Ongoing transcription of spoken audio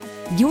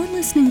You're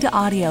listening to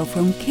audio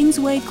from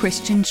Kingsway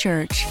Christian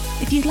Church.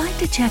 If you'd like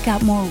to check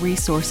out more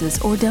resources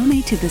or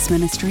donate to this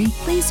ministry,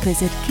 please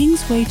visit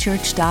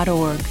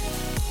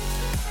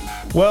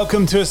kingswaychurch.org.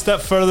 Welcome to A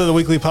Step Further, the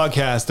weekly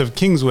podcast of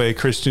Kingsway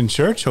Christian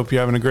Church. Hope you're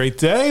having a great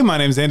day. My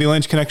name is Andy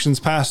Lynch, Connections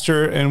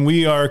Pastor, and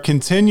we are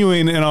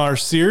continuing in our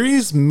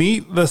series,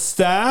 Meet the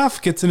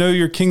Staff. Get to know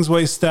your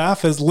Kingsway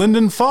staff as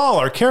Lindon Faull,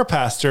 our care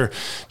pastor,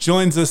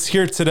 joins us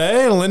here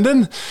today.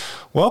 Lindon,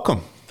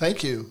 welcome.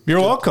 Thank you.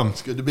 You're welcome.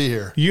 It's good to be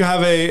here. You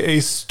have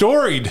a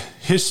storied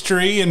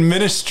history in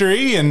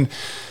ministry and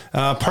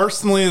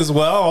personally as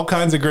well, all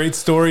kinds of great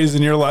stories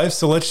in your life.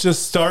 So let's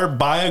just start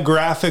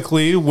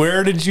biographically.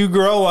 Where did you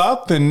grow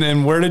up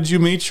and where did you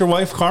meet your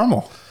wife,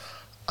 Carmel?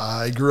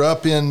 I grew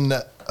up in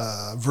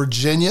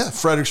Virginia.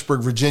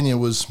 Fredericksburg, Virginia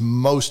was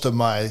most of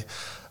my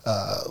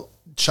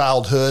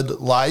childhood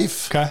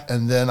life. Okay.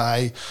 And then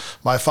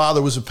my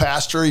father was a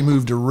pastor. He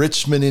moved to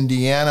Richmond,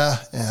 Indiana.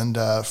 And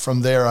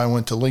from there, I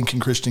went to Lincoln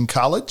Christian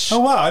College. Oh,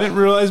 wow. I didn't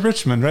realize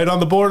Richmond, right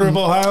on the border of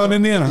Ohio and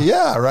Indiana.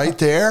 Yeah, right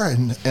there.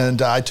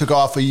 And I took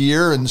off a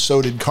year, and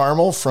so did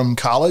Carmel from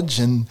college.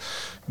 And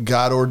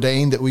God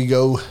ordained that we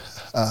go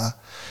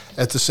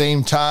at the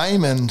same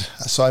time, and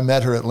so I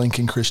met her at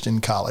Lincoln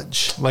Christian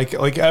College.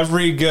 Like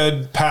every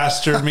good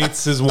pastor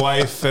meets his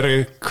wife at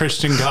a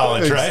Christian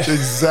college, right?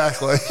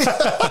 Exactly.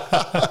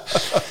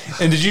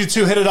 And did you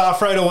two hit it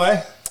off right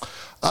away?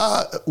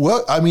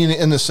 Well, I mean,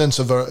 in the sense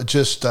of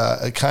just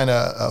a kind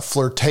of a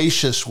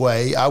flirtatious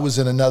way. I was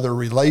in another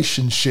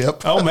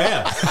relationship. Oh,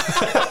 man.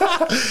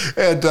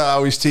 And I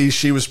always tease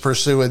she was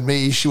pursuing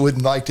me. She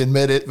wouldn't like to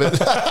admit it. But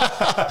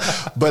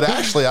but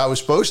actually, I was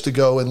supposed to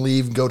go and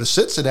leave and go to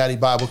Cincinnati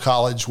Bible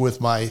College with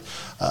my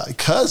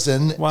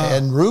cousin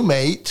and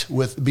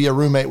be a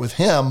roommate with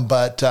him.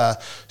 But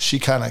she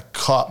kind of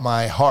caught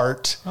my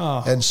heart.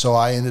 Oh. And so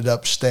I ended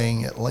up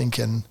staying at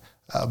Lincoln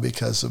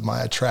because of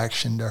my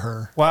attraction to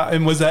her. Wow.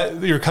 And was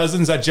that your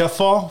cousin? Is that Jeff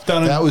Faull?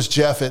 That was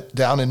Jeff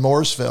down in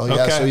Mooresville.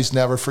 Yeah, okay. So he's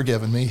never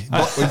forgiven me.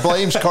 He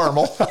blames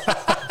Carmel.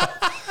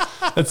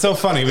 It's so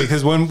funny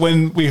because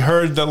when we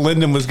heard that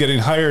Lindon was getting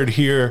hired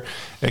here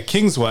at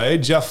Kingsway,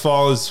 Jeff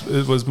Faull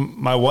was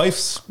my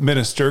wife's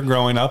minister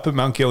growing up at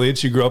Mount Gilead.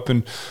 She grew up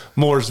in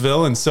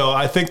Mooresville. And so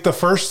I think the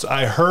first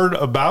I heard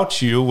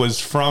about you was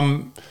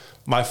from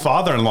my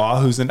father-in-law,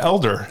 who's an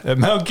elder at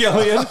Mount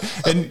Gilead.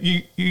 And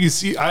you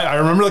see, I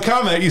remember the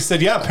comment. You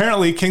said, yeah,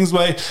 apparently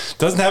Kingsway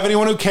doesn't have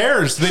anyone who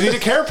cares. They need a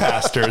care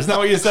pastor. Isn't that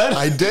what you said?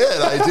 I did.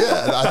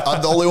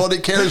 I'm the only one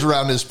that cares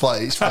around this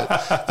place, but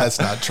that's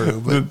not true.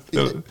 But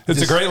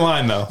it's a great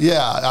line, though.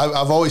 Yeah.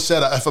 I've always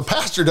said, if a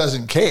pastor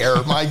doesn't care,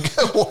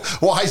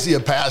 why is he a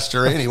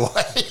pastor anyway?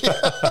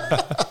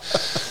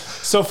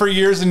 So for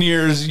years and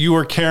years, you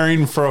were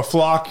caring for a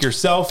flock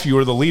yourself. You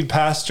were the lead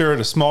pastor at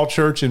a small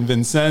church in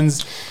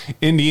Vincennes,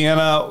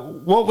 Indiana.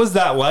 What was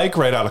that like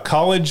right out of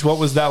college? What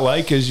was that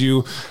like as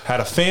you had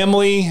a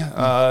family?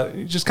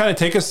 Just kind of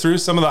take us through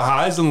some of the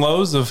highs and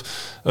lows of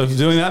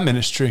doing that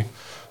ministry.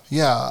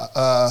 Yeah.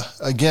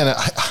 Again,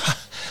 I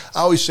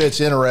always say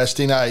it's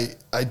interesting. I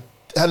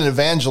had an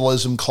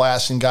evangelism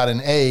class and got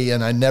an A,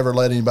 and I never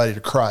led anybody to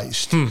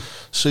Christ.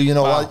 So,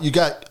 wow. You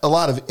got a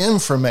lot of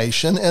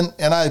information, and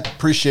I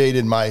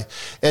appreciated my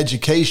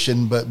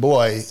education, but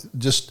boy,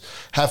 just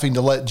having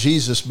to let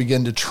Jesus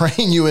begin to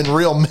train you in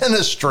real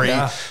ministry,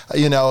 and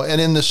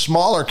in the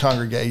smaller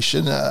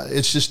congregation,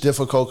 it's just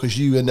difficult because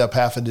you end up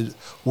having to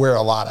wear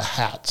a lot of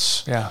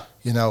hats. Yeah.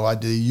 I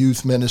did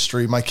youth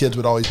ministry. My kids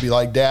would always be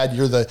like, Dad,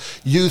 you're the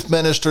youth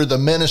minister,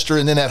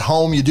 and then at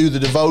home you do the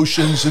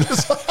devotions. And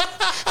it's like,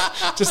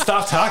 just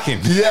stop talking.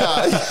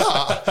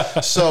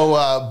 Yeah.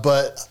 So,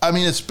 but I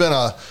mean, it's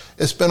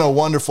been a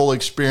wonderful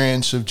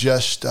experience of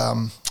just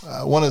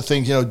one of the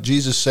things,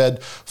 Jesus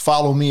said,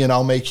 "Follow me, and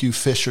I'll make you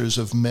fishers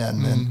of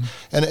men." Mm-hmm.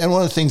 And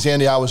one of the things,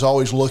 Andy, I was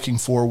always looking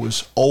for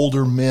was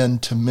older men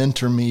to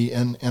mentor me,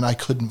 and I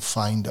couldn't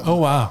find them. Oh,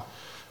 wow.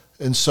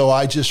 And so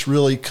I just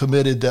really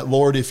committed that,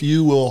 Lord, if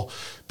you will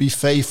be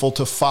faithful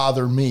to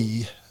father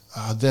me,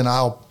 then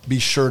I'll be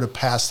sure to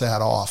pass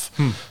that off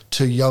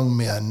to young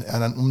men.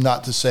 And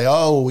not to say,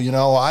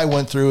 I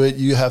went through it,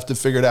 you have to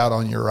figure it out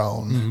on your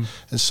own. Mm-hmm.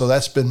 And so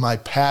that's been my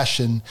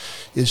passion,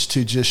 is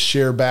to just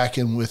share back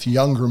in with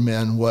younger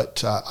men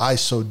what I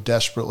so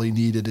desperately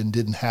needed and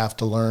didn't have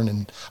to learn.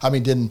 And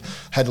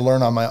had to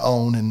learn on my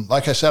own. And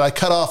like I said, I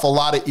cut off a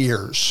lot of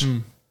ears.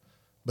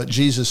 But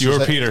Jesus... You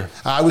were Peter.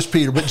 I was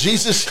Peter, but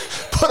Jesus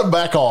put them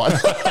back on.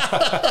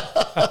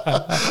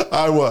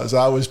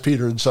 I was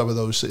Peter in some of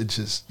those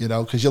instances,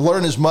 because you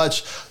learn as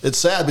much. It's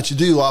sad, but you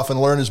do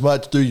often learn as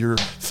much through your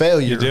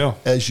failure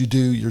as you do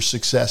your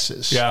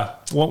successes. Yeah.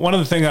 Well, one of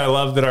the things I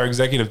love that our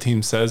executive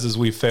team says is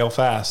we fail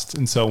fast.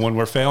 And so when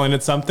we're failing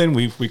at something,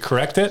 we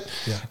correct it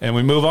and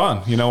we move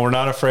on. We're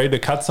not afraid to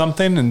cut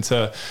something and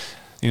to,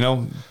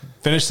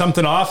 finish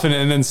something off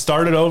and then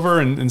start it over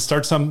and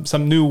start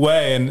some new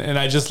way. And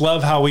I just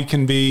love how we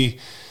can be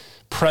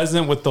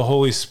present with the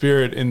Holy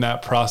Spirit in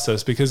that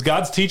process, because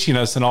God's teaching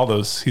us in all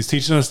those. He's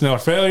teaching us in our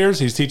failures.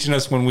 He's teaching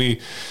us when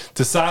we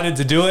decided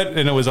to do it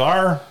and it was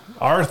our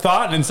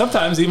thought. And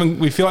sometimes even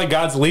we feel like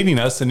God's leading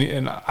us.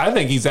 And I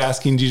think he's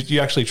asking, do you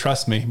actually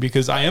trust me?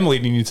 Because I am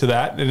leading you to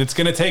that. And it's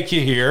going to take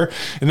you here.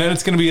 And then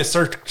it's going to be a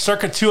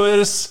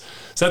circuitous,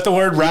 is that the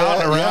word?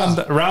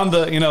 Around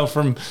the,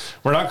 from,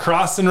 we're not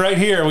crossing right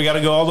here. We got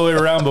to go all the way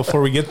around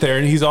before we get there.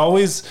 And he's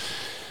always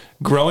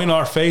growing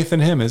our faith in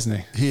him, isn't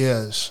he? He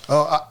is.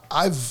 Oh,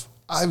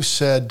 I've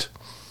said,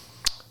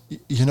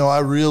 a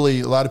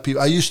lot of people,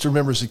 I used to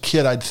remember as a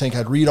kid,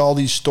 I'd read all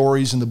these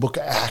stories in the book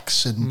of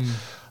Acts, and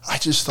I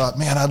just thought,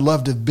 man, I'd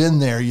love to have been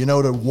there,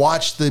 to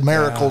watch the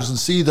miracles and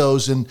see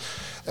those.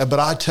 But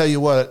I tell you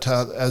what,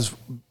 as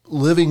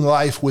living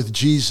life with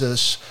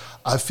Jesus,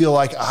 I feel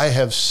like I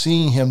have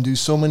seen him do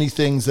so many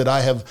things that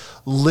I have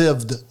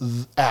lived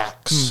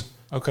Acts.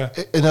 Okay.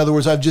 In other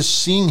words, I've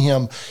just seen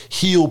him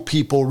heal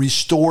people,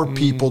 restore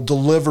people,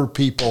 deliver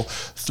people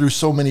through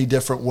so many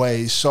different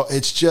ways. So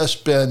it's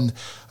just been,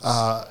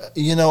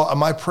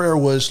 my prayer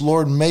was,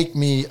 Lord, make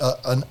me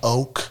an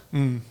oak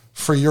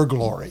for your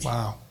glory.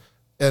 Wow.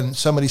 And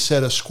somebody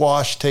said a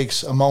squash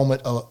takes a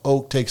moment, an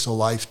oak takes a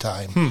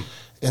lifetime.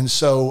 And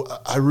so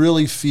I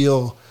really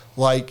feel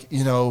like,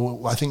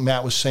 I think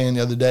Matt was saying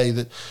the other day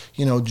that,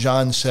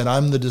 John said,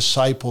 I'm the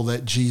disciple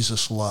that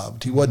Jesus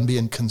loved. He wasn't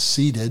being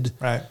conceited.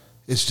 Right.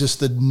 It's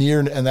just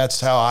and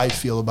that's how I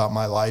feel about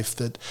my life,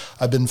 that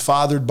I've been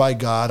fathered by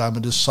God. I'm a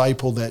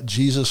disciple that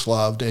Jesus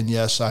loved. And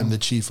yes, I'm the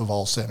chief of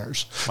all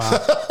sinners. Wow.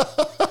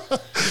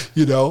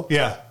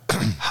 Yeah.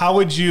 How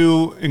would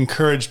you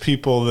encourage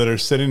people that are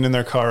sitting in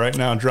their car right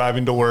now,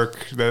 driving to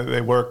work, that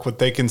they work what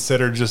they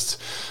consider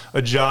just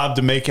a job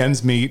to make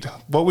ends meet?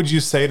 What would you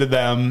say to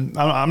them?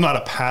 I'm not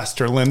a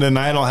pastor, Lindon.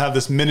 I don't have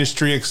this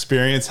ministry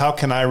experience. How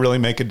can I really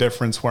make a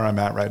difference where I'm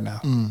at right now?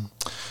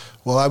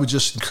 Well, I would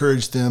just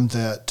encourage them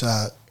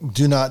that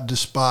do not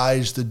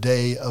despise the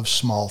day of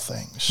small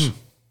things,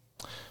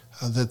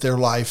 that their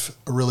life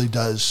really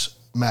does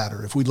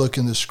matter. If we look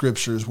in the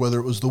scriptures, whether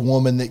it was the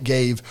woman that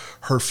gave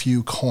her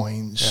few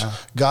coins,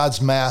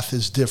 God's math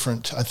is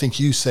different. I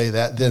think you say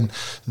that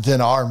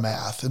than our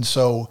math. And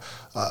so,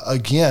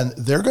 again,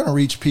 they're going to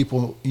reach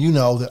people,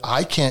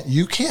 that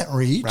you can't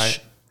reach.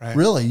 Right.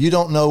 Really. You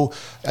don't know.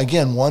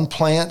 Again, one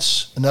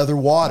plants, another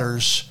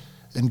waters,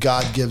 and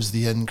God gives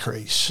the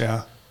increase.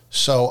 Yeah.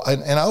 So,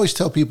 and I always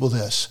tell people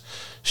this,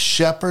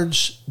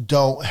 shepherds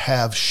don't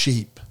have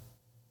sheep.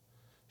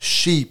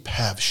 Sheep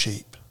have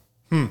sheep.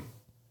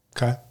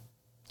 Okay.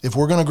 If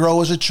we're going to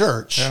grow as a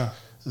church,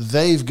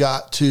 they've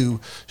got to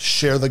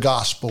share the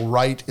gospel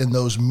right in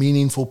those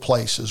meaningful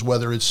places,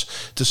 whether it's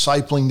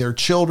discipling their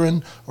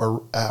children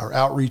or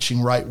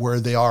outreaching right where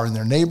they are in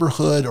their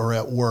neighborhood or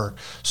at work.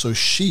 So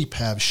sheep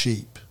have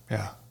sheep.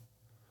 Yeah.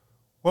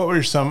 What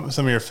were some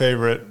of your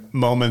favorite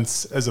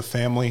moments as a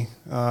family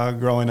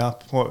growing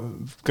up?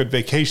 Good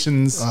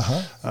vacations,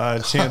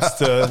 chance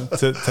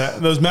to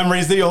those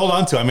memories that you hold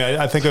on to. I mean,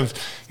 I think of,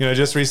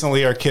 just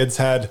recently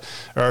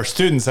our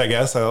students, I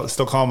guess, I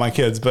still call them my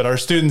kids, but our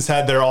students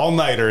had their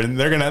all-nighter, and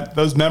they're going to,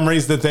 those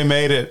memories that they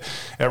made at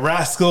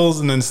Rascals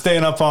and then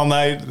staying up all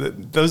night,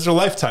 those are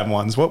lifetime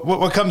ones.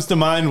 What comes to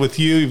mind with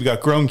you? You've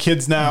got grown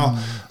kids now,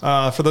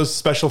 for those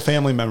special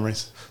family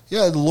memories.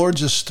 Yeah, the Lord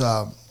just...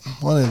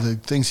 one of the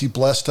things he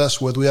blessed us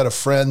with, we had a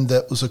friend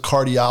that was a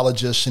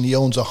cardiologist, and he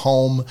owns a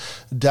home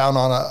down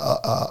on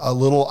a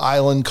little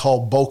island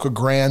called Boca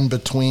Grande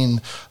between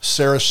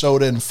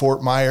Sarasota and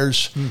Fort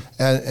Myers,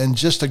 and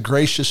just a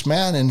gracious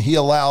man. And he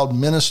allowed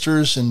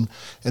ministers and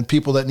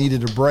people that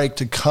needed a break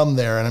to come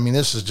there. And I mean,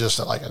 this is just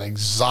like an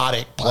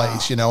exotic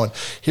place, and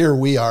here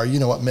we are,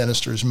 what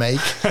ministers make.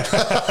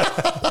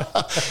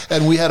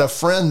 And we had a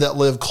friend that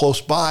lived close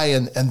by,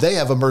 and they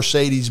have a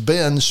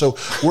Mercedes-Benz. So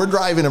we're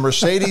driving a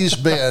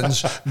Mercedes-Benz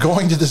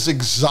going to this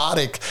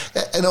exotic,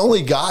 and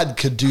only God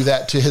could do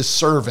that to his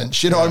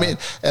servants, what I mean?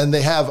 And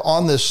they have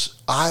on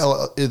this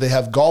aisle, they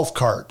have golf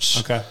carts.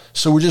 Okay.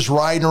 So we're just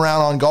riding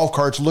around on golf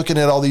carts, looking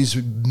at all these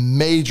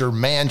major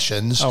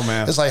mansions. Oh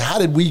man. It's like, how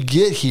did we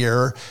get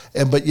here?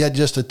 But yet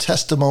just a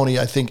testimony,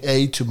 I think,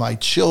 to my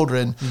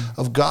children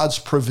of God's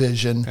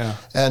provision. Yeah.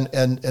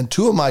 And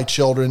two of my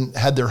children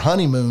had their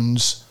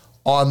honeymoons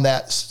in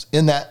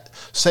that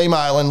same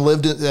island,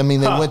 they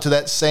went to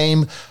that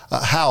same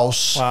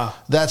house. Wow.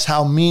 That's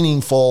how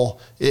meaningful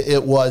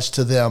it was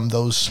to them,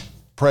 those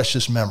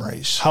precious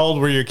memories. How old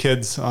were your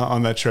kids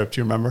on that trip?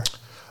 Do you remember?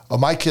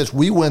 My kids,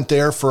 we went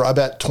there for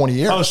about 20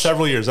 years. Oh,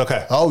 several years.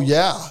 Okay. Oh,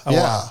 yeah.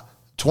 Wow.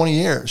 20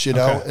 years,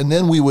 Okay. And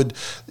then we would,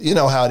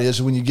 how it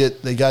is when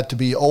they got to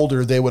be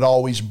older, they would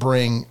always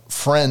bring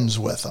friends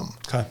with them.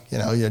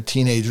 Okay.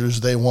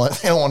 Teenagers, they don't want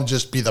to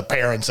just be the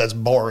parents. That's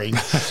boring.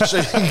 So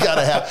you got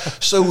to have,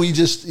 so we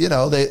just,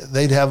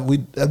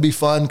 that'd be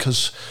fun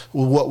because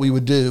what we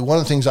would do, one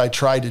of the things I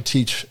tried to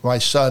teach my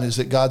son is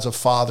that God's a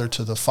father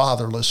to the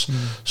fatherless.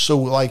 So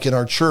like in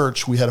our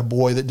church, we had a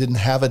boy that didn't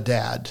have a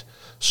dad.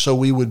 so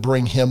we would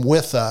bring him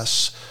with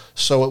us.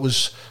 So it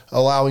was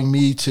allowing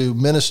me to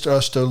minister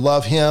us to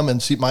love him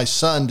and see my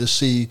son to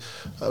see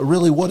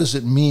really what does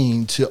it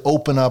mean to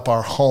open up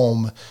our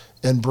home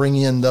and bring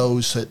in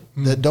those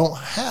that don't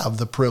have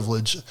the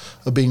privilege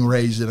of being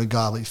raised in a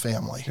godly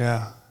family.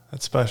 Yeah,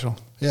 that's special.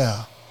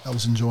 Yeah, that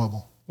was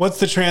enjoyable. What's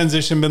the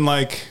transition been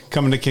like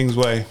coming to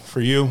Kingsway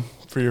for you,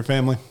 for your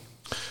family?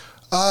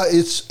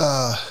 It's,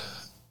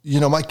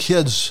 my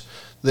kids,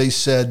 they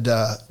said,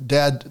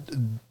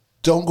 Dad,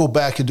 don't go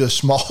back into a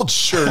small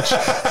church.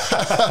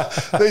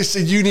 They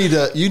said, you need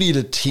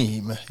a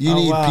team. You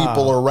need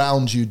people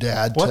around you,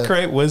 Dad. What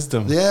great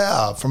wisdom.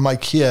 Yeah, from my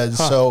kids.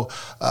 So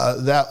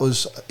that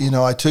was,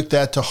 I took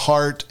that to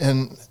heart.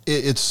 And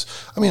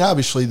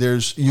obviously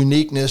there's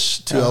uniqueness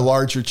to a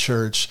larger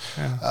church,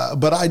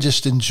 but I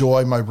just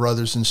enjoy my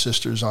brothers and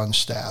sisters on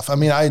staff.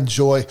 I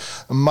enjoy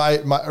my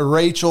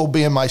Rachel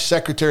being my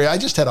secretary. I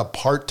just had a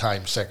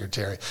part-time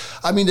secretary.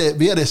 To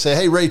be able to say,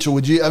 hey, Rachel,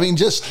 would you,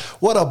 just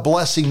what a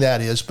blessing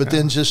that is. But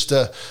then just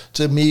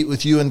to meet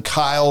with you and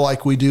Kyle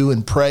like we do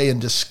and pray and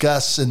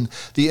discuss and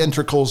the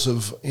intricals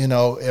of,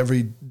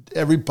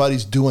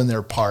 everybody's doing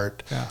their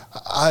part. Yeah.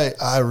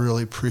 I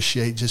really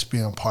appreciate just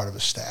being a part of a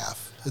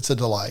staff. It's a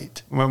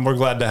delight. We're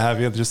glad to have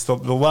you. just the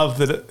love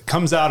that it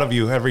comes out of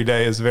you every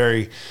day is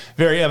very,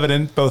 very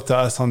evident, both to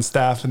us on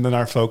staff and then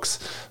our folks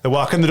that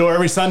walk in the door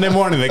every Sunday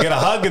morning. They get a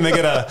hug and they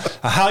get a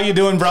how you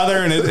doing, brother?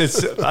 And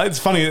it's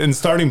funny. In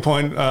Starting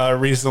Point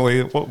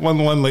recently,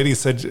 one lady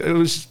said it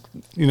was,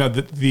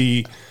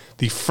 the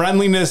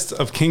friendliness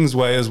of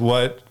Kingsway is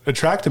what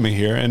attracted me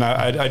here, and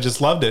I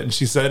just loved it. And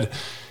she said,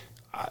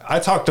 I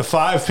talked to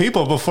 5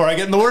 people before I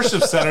get in the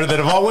worship center that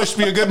have all wished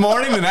me a good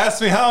morning and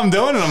asked me how I'm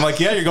doing. And I'm like,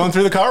 yeah, you're going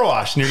through the car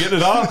wash and you're getting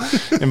it all.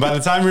 And by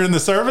the time you're in the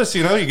service,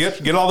 you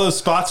get all those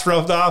spots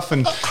rubbed off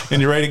and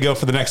you're ready to go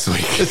for the next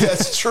week.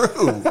 That's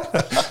true.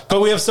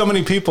 But we have so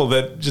many people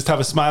that just have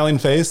a smiling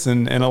face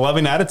and a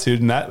loving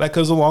attitude, and that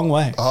goes a long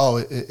way. Oh,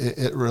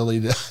 it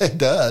really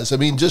does.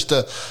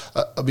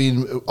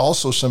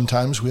 Also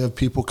sometimes we have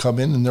people come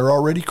in and they're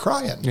already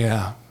crying.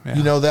 Yeah. Yeah.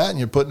 You know that, and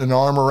you're putting an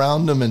arm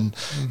around them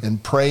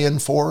and praying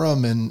for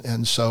them,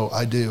 and so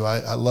I do.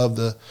 I love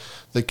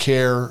the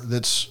care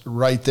that's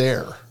right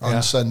there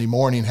on Sunday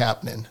morning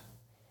happening.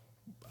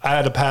 I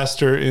had a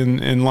pastor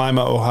in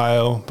Lima,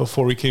 Ohio,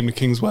 before we came to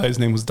Kingsway. His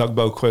name was Doug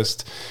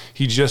Boquist.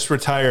 He just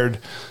retired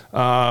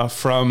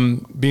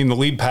from being the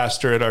lead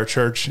pastor at our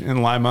church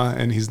in Lima,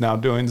 and he's now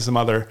doing some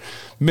other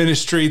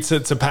ministry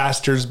to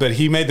pastors. But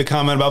he made the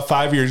comment about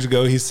 5 years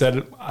ago. He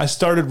said, I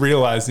started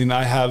realizing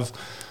I have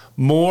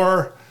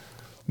more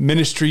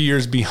ministry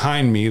years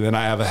behind me than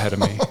I have ahead of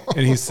me.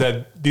 And he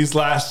said, these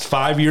last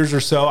 5 years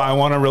or so, I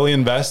want to really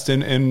invest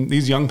in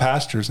these young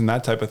pastors and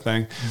that type of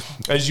thing.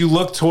 As you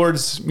look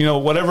towards,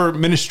 whatever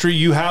ministry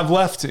you have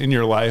left in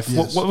your life,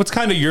 yes. What's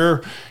kind of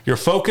your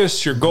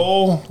focus, your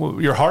goal,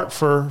 your heart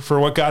for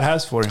what God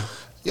has for you?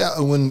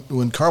 Yeah,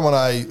 when Carmel and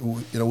I,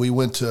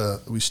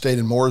 we stayed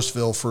in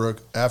Mooresville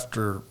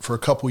for a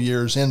couple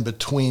years in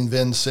between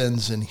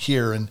Vincennes and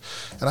here, and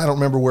I don't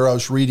remember where I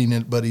was reading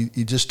it, but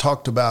he just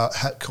talked about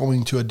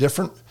going to a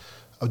different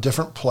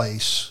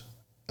place,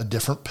 a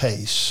different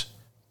pace,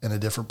 and a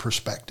different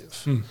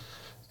perspective.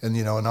 And,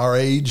 in our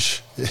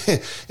age,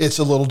 it's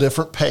a little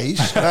different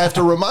pace. And I have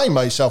to remind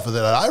myself of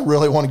that. I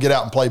really want to get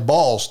out and play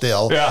ball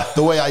still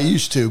the way I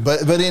used to.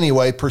 But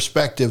anyway,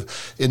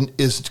 perspective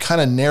is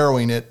kind of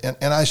narrowing it.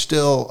 And I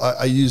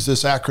use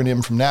this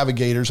acronym from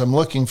Navigators. I'm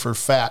looking for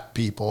FAT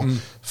people,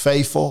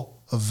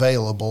 faithful,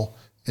 available,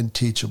 and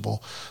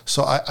teachable.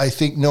 So I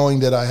think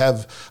knowing that I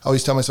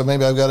always tell myself,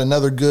 maybe I've got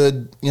another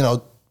good,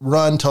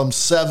 run till I'm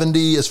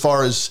 70 as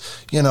far as,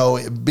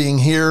 being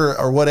here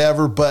or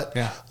whatever, but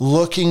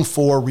looking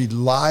for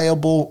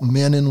reliable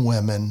men and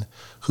women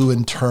who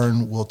in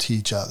turn will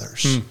teach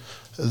others.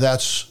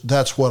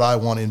 That's what I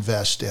want to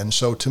invest in.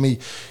 So to me,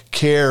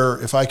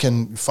 care, if I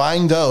can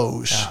find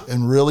those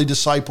and really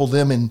disciple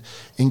them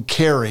in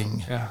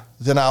caring,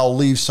 then I'll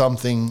leave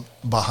something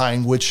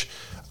behind, which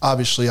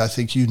obviously I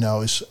think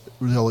is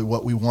really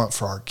what we want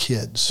for our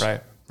kids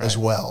as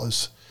well,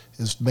 is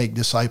make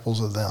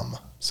disciples of them.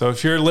 So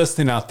if you're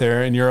listening out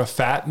there and you're a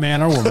fat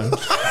man or woman,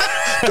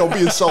 don't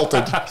be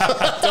insulted.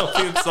 Don't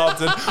be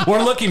insulted.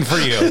 We're looking for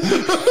you.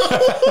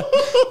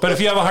 But if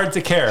you have a heart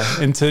to care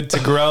and to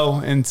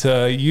grow and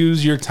to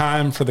use your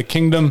time for the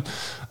kingdom,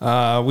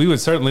 we would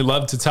certainly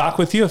love to talk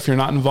with you if you're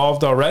not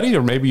involved already,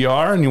 or maybe you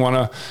are and you want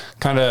to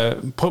kind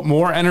of put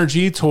more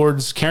energy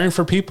towards caring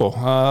for people.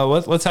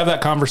 Let's have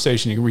that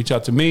conversation. You can reach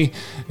out to me,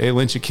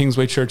 Lynch at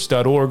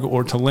kingswaychurch.org,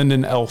 or to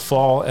Lindon L.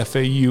 Faull,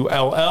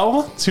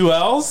 Faull, 2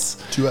 L's,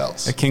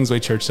 at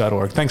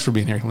kingswaychurch.org. Thanks for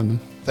being here, Lindon.